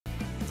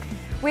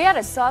We had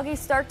a soggy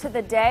start to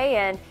the day,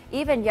 and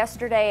even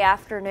yesterday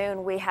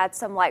afternoon we had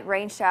some light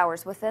rain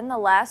showers. Within the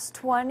last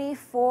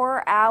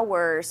 24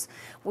 hours,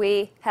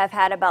 we have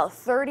had about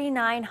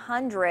 39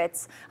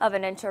 hundredths of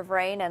an inch of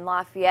rain in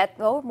Lafayette,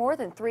 more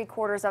than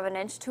 3/4 of an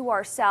inch to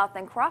our south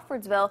in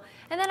Crawfordsville,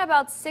 and then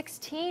about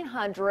 16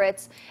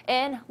 hundredths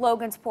in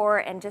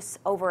Logansport and just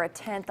over a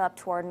tenth up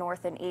to our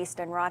north and east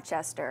in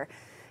Rochester.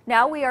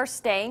 Now we are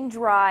staying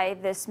dry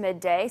this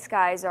midday.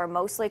 Skies are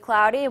mostly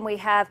cloudy, and we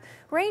have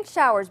rain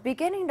showers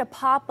beginning to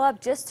pop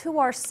up just to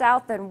our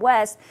south and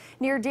west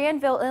near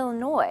Danville,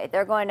 Illinois.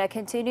 They're going to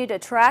continue to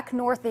track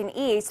north and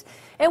east,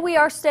 and we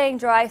are staying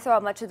dry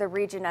throughout much of the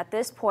region at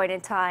this point in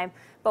time,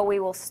 but we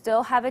will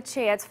still have a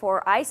chance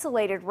for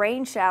isolated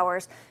rain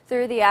showers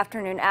through the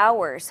afternoon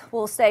hours.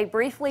 We'll stay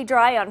briefly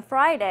dry on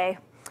Friday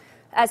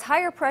as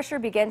higher pressure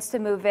begins to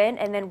move in,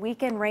 and then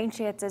weekend rain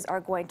chances are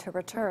going to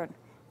return.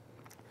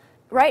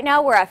 Right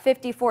now we're at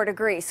 54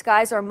 degrees.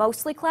 Skies are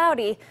mostly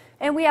cloudy,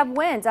 and we have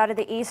winds out of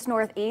the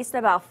east-northeast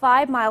about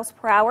 5 miles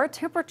per hour.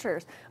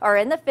 Temperatures are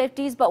in the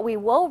 50s, but we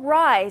will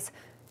rise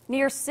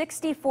near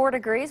 64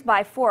 degrees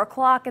by 4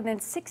 o'clock and then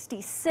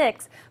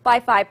 66 by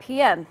 5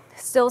 p.m.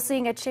 Still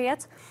seeing a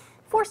chance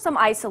for some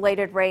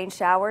isolated rain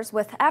showers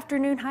with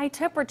afternoon high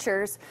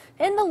temperatures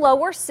in the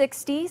lower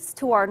 60s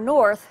to our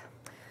north,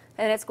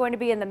 and it's going to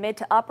be in the mid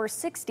to upper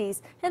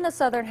 60s in the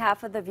southern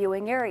half of the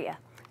viewing area.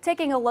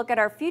 Taking a look at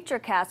our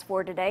futurecast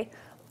for today,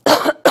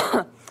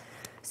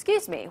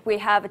 excuse me, we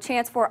have a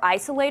chance for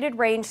isolated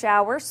rain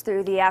showers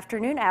through the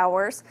afternoon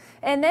hours,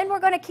 and then we're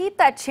going to keep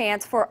that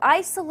chance for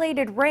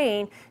isolated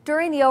rain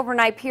during the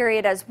overnight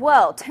period as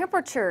well.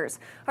 Temperatures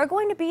are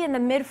going to be in the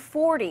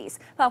mid-40s,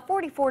 about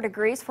 44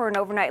 degrees for an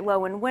overnight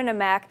low in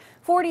Winnemac,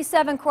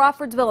 47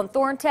 Crawfordsville and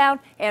Thorntown,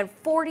 and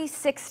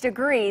 46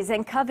 degrees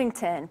in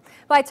Covington.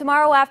 By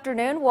tomorrow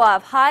afternoon, we'll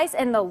have highs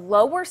in the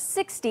lower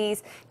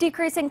 60s,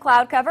 decreasing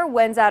cloud cover,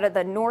 winds out of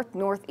the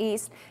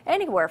north-northeast,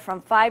 anywhere from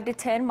 5 to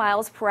 10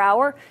 miles per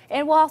hour.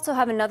 And we'll also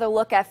have another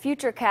look at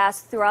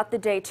futurecasts throughout the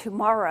day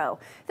tomorrow.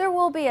 There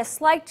will be a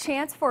slight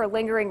chance for a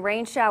lingering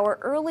rain shower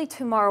early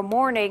tomorrow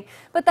morning,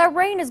 but that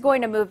rain is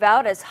going to move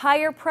out as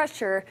higher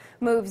pressure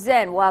moves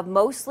in. We'll have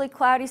mostly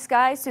cloudy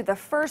skies through the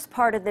first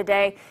part of the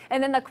day,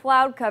 and then the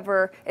cloud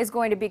cover is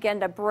going to begin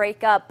to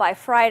break up by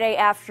Friday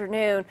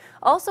afternoon,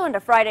 also into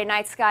Friday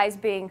night, skies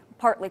being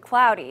partly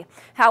cloudy.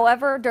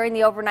 However, during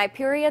the overnight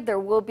period, there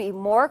will be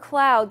more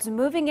clouds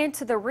moving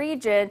into the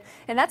region,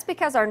 and that's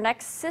because our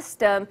next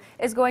system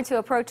is going to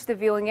approach the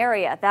viewing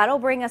area. That'll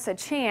bring us a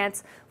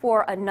chance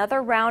for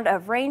another round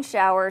of rain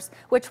showers,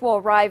 which will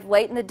arrive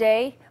late in the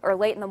day or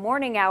late in the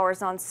morning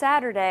hours on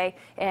Saturday,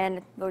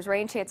 and those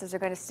rain chances are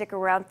going to stick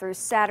around through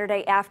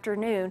Saturday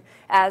afternoon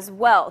as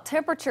well.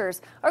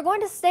 Temperatures are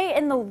going to stay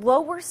in the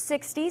lower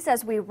 60s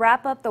as we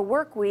wrap up the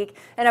work week,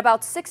 and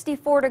about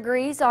 64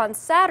 degrees on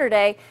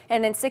Saturday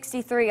and then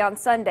 63 on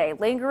Sunday.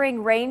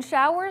 Lingering rain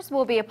showers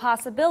will be a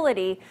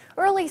possibility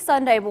early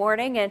Sunday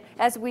morning, and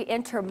as we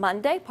enter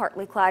Monday,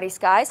 partly cloudy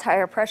skies,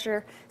 higher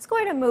pressure is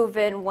going to move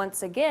in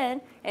once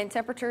again, and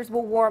temperatures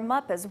will warm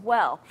up as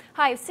well.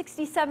 High of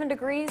 67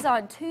 degrees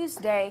on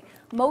Tuesday,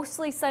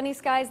 mostly sunny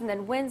skies, and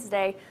then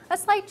Wednesday, a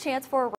slight chance for a